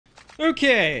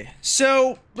Okay,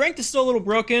 so ranked is still a little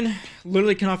broken.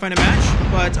 Literally cannot find a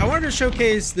match, but I wanted to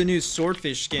showcase the new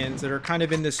swordfish skins that are kind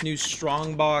of in this new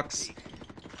strongbox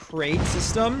crate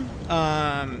system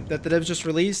that the devs just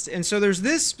released. And so there's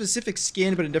this specific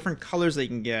skin, but in different colors that you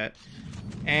can get.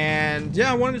 And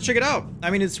yeah, I wanted to check it out.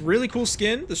 I mean, it's really cool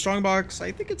skin. The strongbox,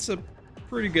 I think it's a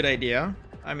pretty good idea.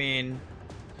 I mean,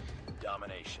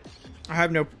 domination. I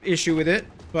have no issue with it,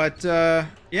 but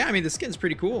yeah, I mean, the skin's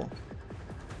pretty cool.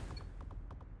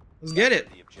 Let's get it.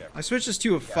 I switched this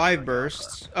to a 5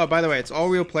 bursts. Oh, by the way, it's all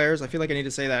real players. I feel like I need to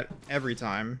say that every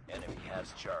time. Enemy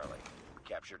has Charlie.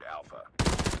 Captured Alpha.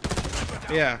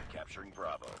 Yeah. Capturing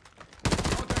Bravo.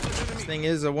 This thing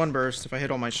is a 1 burst if I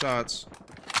hit all my shots.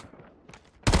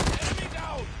 Enemy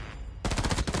down.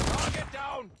 Target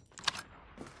down.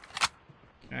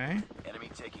 Okay.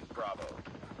 Enemy taking Bravo.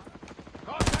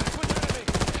 Contact with enemy.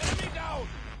 Enemy down.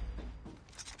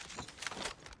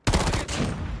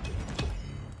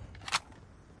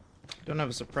 Don't have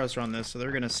a suppressor on this, so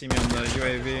they're gonna see me on the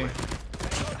UAV.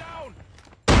 Go down.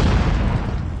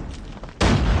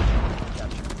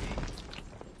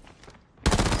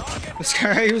 This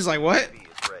guy, he was like, what?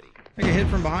 I get hit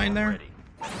from behind there?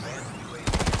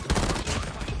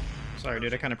 Sorry,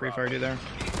 dude, I kind of pre-fired you there.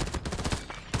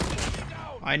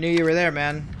 I knew you were there,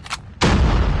 man.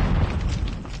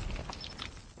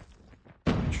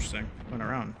 Interesting. Went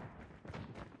around.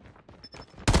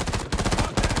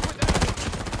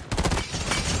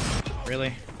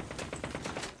 Really?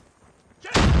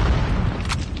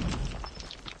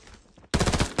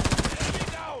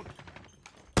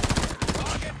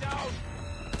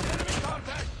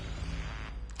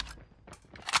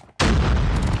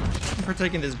 I'm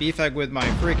partaking this beef egg with my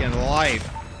freaking life.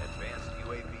 Advanced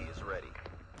UAV is ready.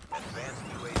 Advanced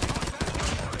UAV.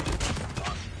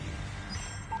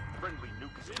 Friendly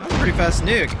nuke is That's a pretty fast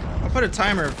nuke. I'll put a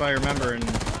timer if I remember and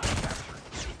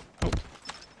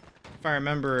if I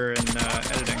remember in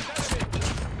editing.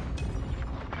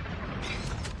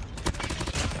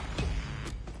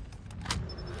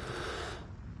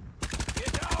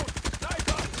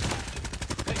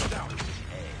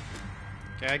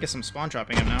 Okay, I guess I'm spawn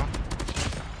dropping him now.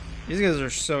 These guys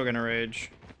are so gonna rage.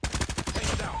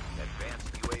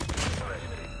 advanced UAV is ready.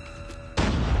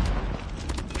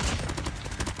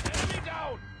 Enemy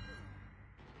down.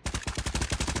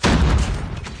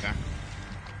 Okay.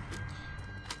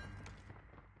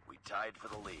 We tied for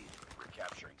the lead. We're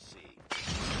capturing C. I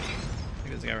think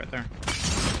there's a guy right there.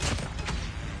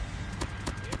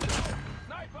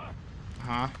 Sniper.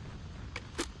 Uh-huh.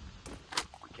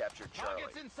 We captured Charlie.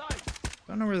 Targets in sight.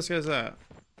 Don't know where this guy's at.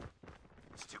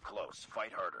 It's too close.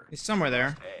 Fight harder. He's somewhere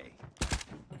there. A.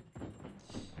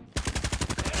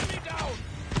 Enemy down.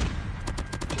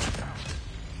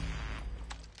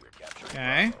 We're capturing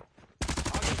Okay. Bravo.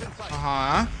 Targets in sight.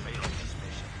 Uh-huh. Failing this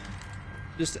mission.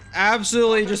 Just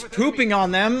absolutely just pooping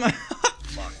on them.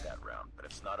 Lost that round, but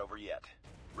it's not over yet.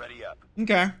 Ready up.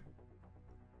 Okay.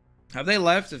 Have they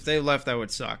left? If they left, that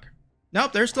would suck.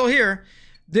 Nope, they're still here.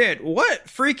 Dude, what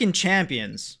freaking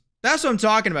champions? That's what I'm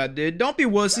talking about, dude. Don't be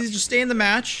wussies. Just stay in the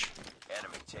match.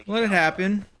 Enemy taking Let it Alpha.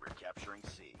 happen. We're capturing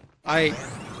C. I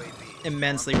UAV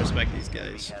immensely respect these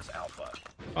Enemy guys. has Alpha.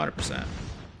 100%.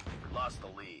 We lost the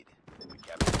lead. We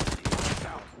captured C.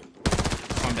 Down.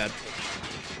 Oh, I'm dead.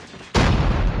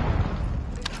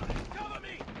 Cover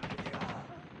me.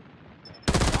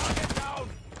 Target down.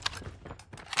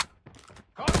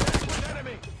 Contact with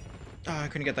enemy. Oh, I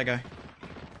couldn't get that guy.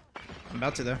 I'm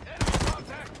about to, though. Enemy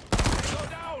contact. Go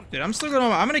down. Dude, I'm still going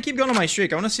on. I'm going to keep going on my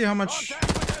streak. I want to see how much...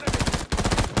 Contact with enemy.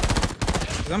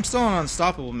 'cause I'm still on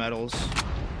unstoppable medals.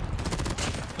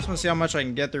 Just want to see how much I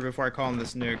can get through before I call him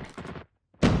this nuke.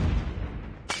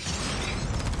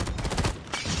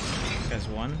 You guys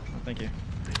won? Oh, thank you.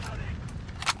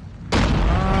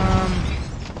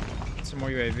 Some more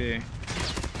UAV.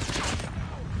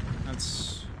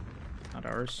 That's not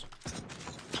ours.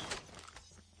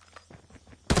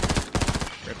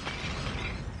 Rip.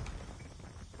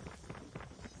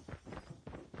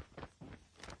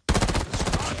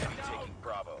 Enemy taking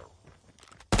Bravo.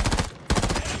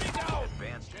 Enemy down.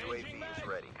 Advanced UAV is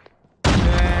ready.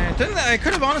 I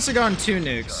could have honestly gotten 2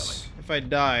 nukes if I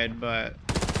died, but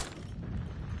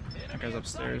that guy's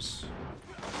upstairs.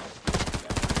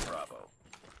 Capturing Bravo.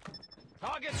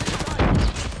 Targets in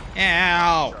sight.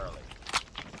 Ow! Charlie.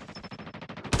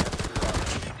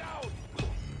 Enemy down.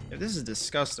 Yeah, this is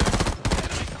disgusting.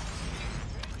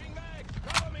 Changing mag.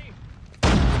 Cover me.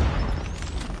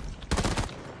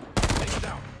 Take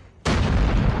down.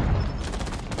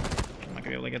 I'm not gonna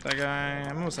be able to get that guy.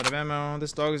 I'm almost out of ammo.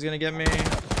 This dog is gonna get me.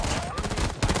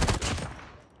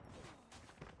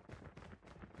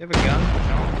 You have a gun?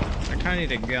 No. I kind of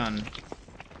need a gun.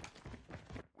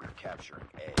 We're capturing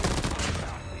A.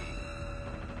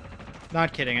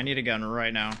 Not kidding. I need a gun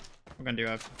right now. What gun do you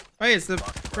have? Oh, hey, it's the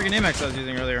friggin' Amex I was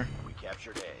using earlier. We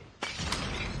captured A.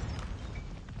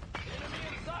 Enemy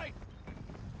in sight.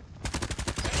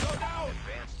 Tango down.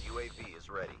 Advanced UAV is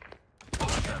ready.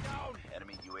 Tango down.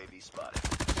 Enemy UAV spotted.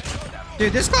 Tango down.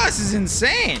 Dude, this class is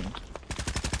insane.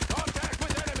 Contact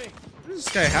with enemy. What does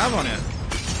this guy have on it?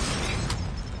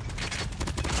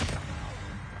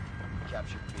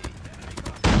 Captured B.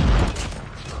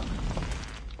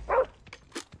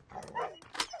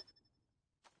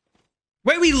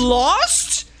 Wait, we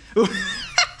lost? And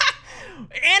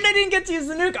I didn't get to use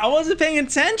the nuke. I wasn't paying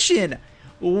attention.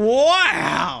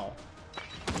 Wow.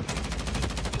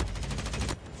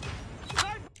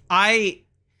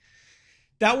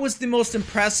 That was the most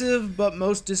impressive but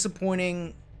most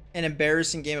disappointing and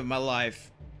embarrassing game of my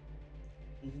life.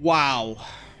 Wow.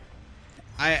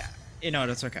 You know,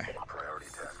 that's okay. Priority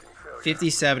testing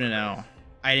failure. 57-0.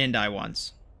 I didn't die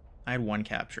once. I had one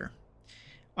capture.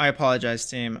 I apologize,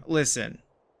 team. Listen,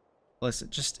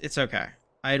 just, it's okay.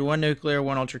 I had one nuclear,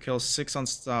 one ultra kill, 6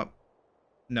 unstop.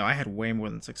 No, I had way more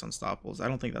than 6 unstoppables. I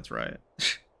don't think that's right.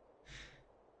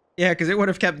 Yeah, because it would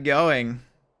have kept going.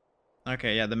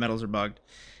 Okay, yeah, the medals are bugged.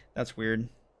 That's weird.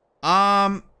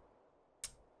 Yikes.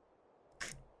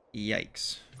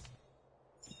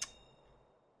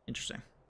 Interesting.